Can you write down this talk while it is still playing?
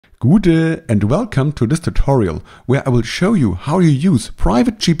Gute and welcome to this tutorial where I will show you how you use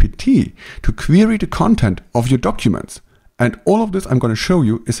PrivateGPT to query the content of your documents. And all of this I'm going to show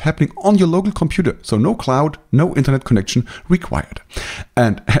you is happening on your local computer, so no cloud, no internet connection required.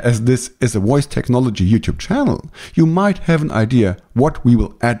 And as this is a voice technology YouTube channel, you might have an idea what we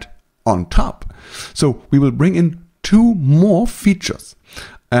will add on top. So we will bring in two more features.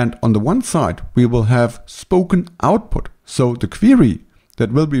 And on the one side, we will have spoken output. So the query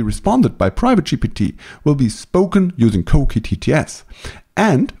that will be responded by PrivateGPT will be spoken using Coqui TTS.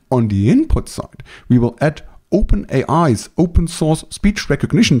 And on the input side, we will add OpenAI's open source speech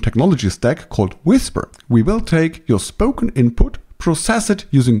recognition technology stack called Whisper. We will take your spoken input, process it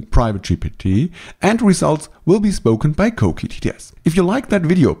using PrivateGPT, and results will be spoken by Coqui TTS. If you like that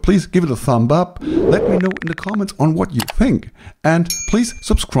video, please give it a thumb up. Let me know in the comments on what you think. And please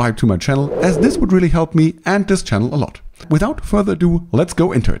subscribe to my channel, as this would really help me and this channel a lot. Without further ado, let's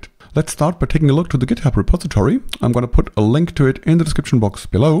go into it. Let's start by taking a look to the GitHub repository. I'm going to put a link to it in the description box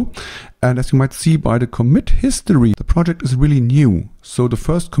below. And as you might see by the commit history, the project is really new. So the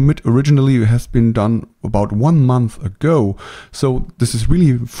first commit originally has been done about 1 month ago. So this is really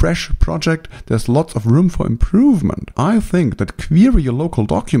a fresh project. There's lots of room for improvement. I think that query your local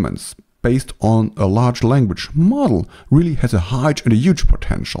documents based on a large language model really has a high and a huge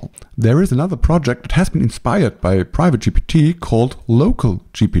potential. There is another project that has been inspired by PrivateGPT called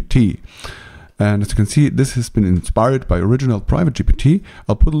LocalGPT. And as you can see, this has been inspired by original PrivateGPT.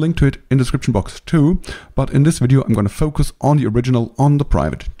 I'll put a link to it in the description box too. But in this video, I'm going to focus on the original, on the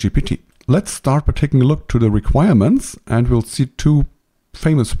PrivateGPT. Let's start by taking a look to the requirements, and we'll see two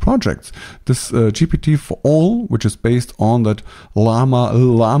famous projects. This GPT4All, which is based on that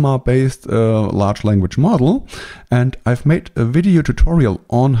LLaMA based large language model. And I've made a video tutorial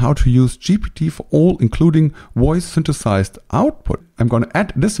on how to use GPT4All, including voice synthesized output. I'm going to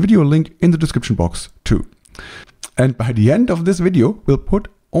add this video link in the description box too. And by the end of this video, we'll put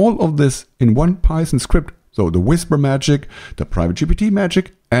all of this in one Python script. So the Whisper magic, the PrivateGPT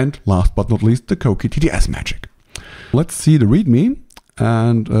magic, and last but not least, the Coqui TTS magic. Let's see the README.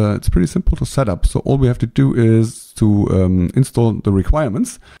 And it's pretty simple to set up. So all we have to do is to install the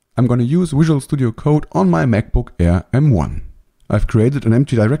requirements. I'm going to use Visual Studio Code on my MacBook Air M1. I've created an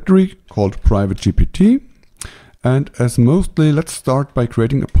empty directory called PrivateGPT. And as mostly, let's start by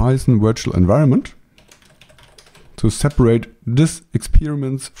creating a Python virtual environment to separate this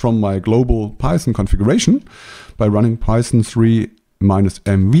experiments from my global Python configuration by running Python 3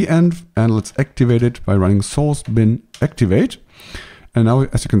 -mvenv. And let's activate it by running source bin activate. And now,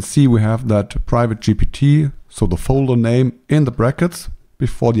 as you can see, we have that PrivateGPT, so the folder name in the brackets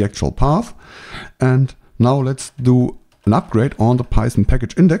before the actual path. And now let's do an upgrade on the Python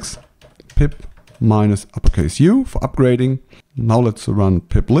package index, pip -U for upgrading. Now let's run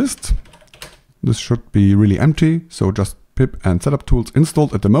pip list. This should be really empty, so just pip and setup tools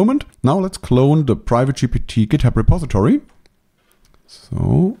installed at the moment. Now let's clone the PrivateGPT GitHub repository.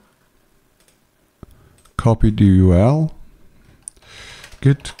 So copy the URL.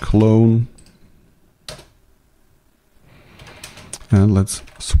 Git clone, and let's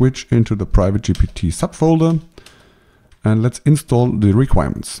switch into the PrivateGPT subfolder, and let's install the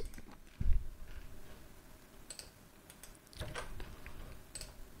requirements.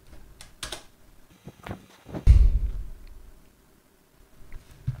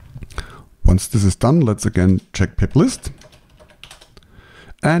 Once this is done, let's again check pip list.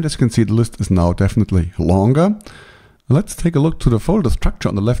 And as you can see, the list is now definitely longer. Let's take a look to the folder structure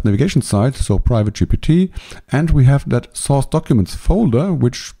on the left navigation side, so PrivateGPT, and we have that source documents folder,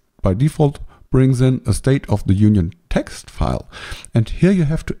 which by default brings in a state of the union text file. And here you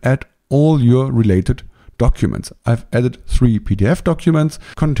have to add all your related documents. I've added 3 PDF documents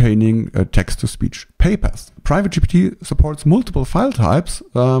containing text-to-speech papers. PrivateGPT supports multiple file types,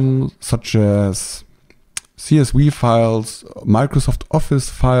 such as CSV files, Microsoft Office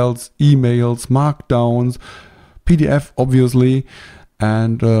files, emails, markdowns, PDF, obviously,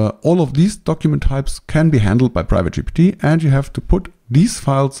 and all of these document types can be handled by PrivateGPT, and you have to put these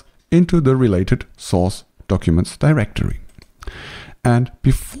files into the related source documents directory. And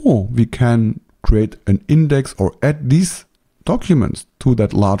before we can create an index or add these documents to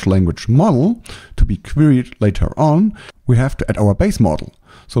that large language model to be queried later on, we have to add our base model.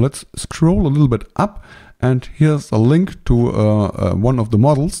 So let's scroll a little bit up, and here's a link to one of the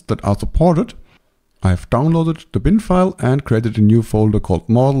models that are supported. I've downloaded the bin file and created a new folder called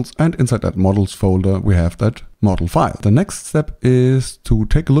models, and inside that models folder we have that model file. The next step is to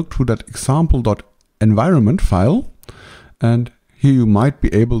take a look through that example.environment file, and Here you might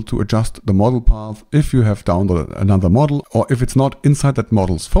be able to adjust the model path if you have downloaded another model or if it's not inside that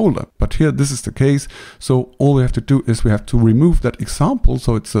model's folder. But here this is the case, so all we have to do is we have to remove that example,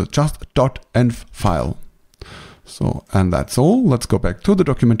 so it's just a .env file. So, and that's all. Let's go back to the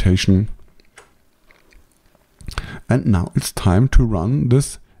documentation. And now it's time to run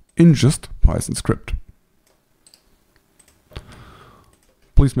this ingest Python script.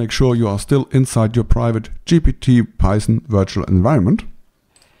 Please make sure you are still inside your PrivateGPT Python virtual environment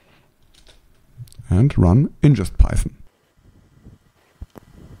and run ingest Python.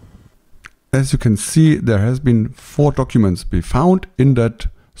 As you can see, there has been 4 documents be found in that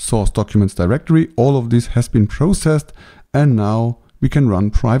source documents directory. All of this has been processed, and now we can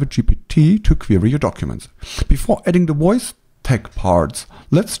run PrivateGPT to query your documents. Before adding the voice tag parts,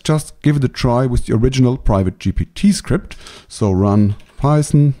 let's just give it a try with the original PrivateGPT script. So run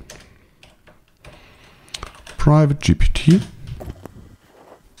Python PrivateGPT.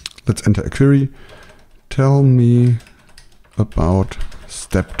 Let's enter a query. Tell me about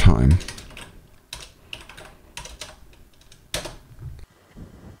step time.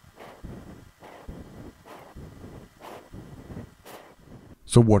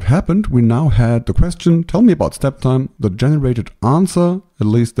 So what happened? We now had the question, tell me about step time, the generated answer, at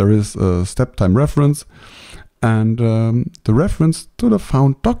least there is a step time reference, and the reference to the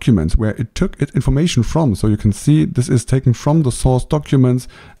found documents where it took its information from. So you can see this is taken from the source documents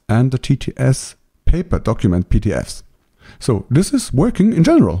and the TTS paper document PDFs. So this is working in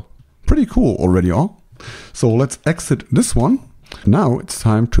general. Pretty cool already, huh? So let's exit this one. Now it's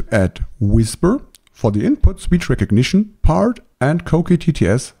time to add Whisper for the input speech recognition part and Coqui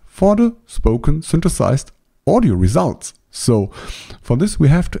TTS for the spoken synthesized audio results. So for this we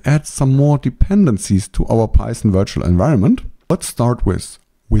have to add some more dependencies to our Python virtual environment. Let's start with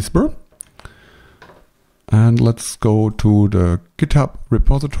Whisper. And let's go to the GitHub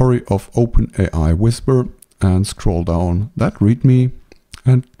repository of OpenAI Whisper and scroll down that README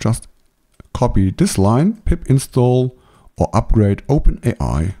and just copy this line, pip install or upgrade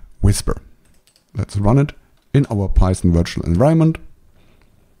OpenAI Whisper. Let's run it in our Python virtual environment.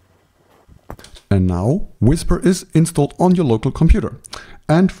 And now Whisper is installed on your local computer.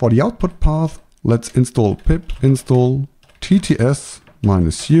 And for the output path, let's install pip install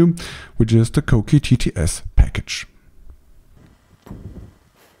TTS-U, which is the Coqui TTS package.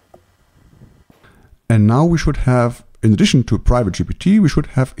 And now we should have, in addition to PrivateGPT, we should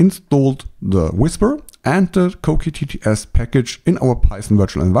have installed the Whisper and the Coqui TTS package in our Python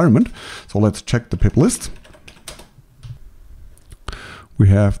virtual environment. So let's check the pip list. We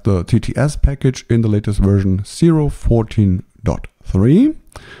have the TTS package in the latest version 0.14.3.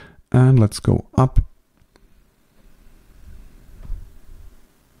 And let's go up.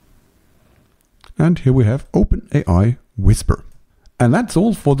 And here we have OpenAI Whisper. And that's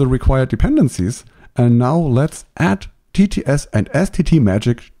all for the required dependencies. And now let's add TTS and STT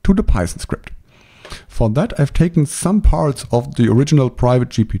magic to the Python script. For that, I've taken some parts of the original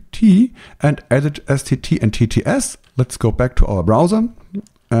PrivateGPT and added STT and TTS. Let's go back to our browser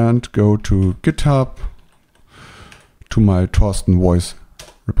and go to GitHub, to my Thorsten-Voice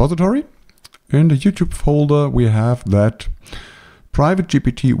repository. In the YouTube folder, we have that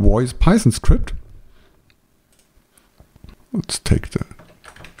PrivateGPT voice Python script. Let's take the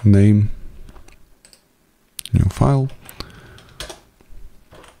name, new file.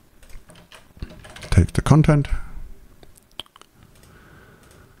 Take the content.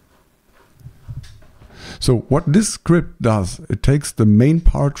 So what this script does, it takes the main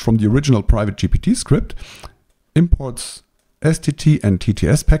part from the original PrivateGPT script, imports STT and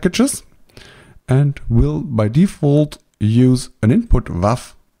TTS packages, and will by default use an input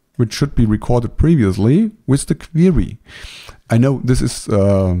WAV, which should be recorded previously with the query. I know this is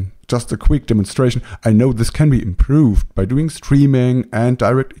just a quick demonstration. I know this can be improved by doing streaming and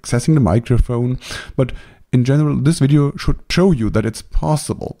direct accessing the microphone, but in general, this video should show you that it's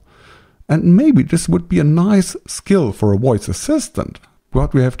possible. And maybe this would be a nice skill for a voice assistant.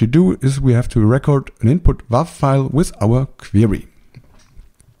 What we have to do is we have to record an input WAV file with our query.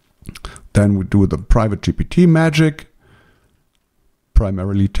 Then we do the PrivateGPT magic,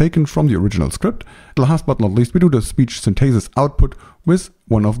 primarily taken from the original script. Last but not least, we do the speech synthesis output with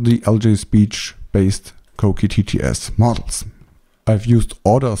one of the LJ speech-based Coqui TTS models. I've used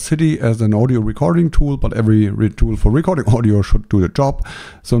Audacity as an audio recording tool, but every tool for recording audio should do the job.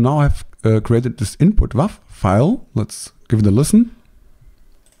 So now I've created this input WAV file. Let's give it a listen.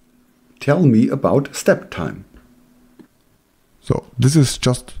 Tell me about step time. So this is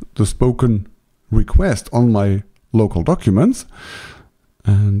just the spoken request on my local documents.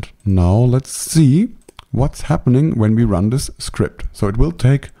 And now let's see what's happening when we run this script. So it will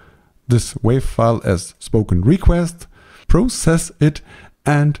take this WAV file as spoken request, process it,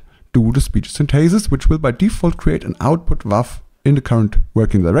 and do the speech synthesis, which will by default create an output WAV in the current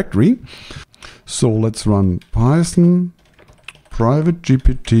working directory. So let's run Python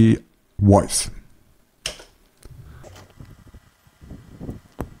PrivateGPT voice.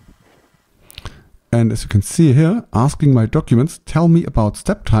 And as you can see here, asking my documents, tell me about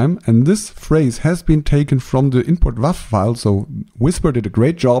step time. And this phrase has been taken from the input WAV file. So Whisper did a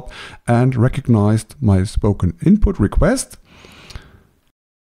great job and recognized my spoken input request.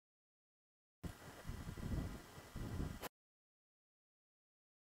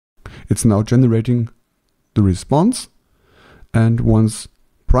 It's now generating the response. And once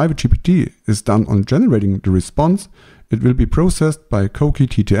PrivateGPT is done on generating the response, it will be processed by Coqui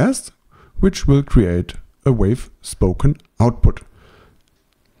TTS, which will create a WAV spoken output,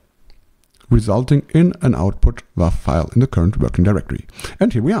 resulting in an output WAV file in the current working directory.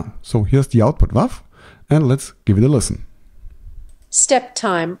 And here we are. So here's the output WAV, and let's give it a listen. Step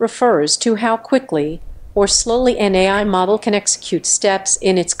time refers to how quickly or slowly an AI model can execute steps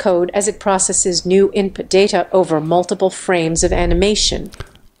in its code as it processes new input data over multiple frames of animation.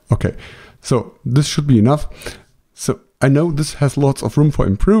 Okay, so this should be enough. So I know this has lots of room for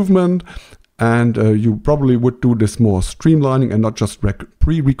improvement, and you probably would do this more streamlining and not just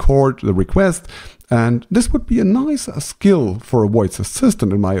pre-record the request. And this would be a nice skill for a voice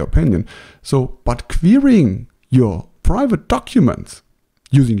assistant, in my opinion. So, but querying your private documents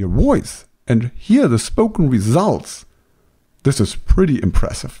using your voice and hear the spoken results, this is pretty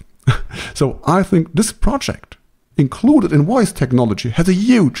impressive. So I think this project included in voice technology has a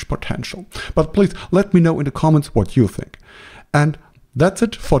huge potential. But please let me know in the comments what you think. And that's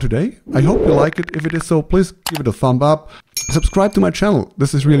it for today. I hope you like it. If it is so, please give it a thumb up. Subscribe to my channel.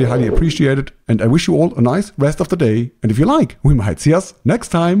 This is really highly appreciated. And I wish you all a nice rest of the day. And if you like, we might see us next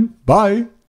time. Bye.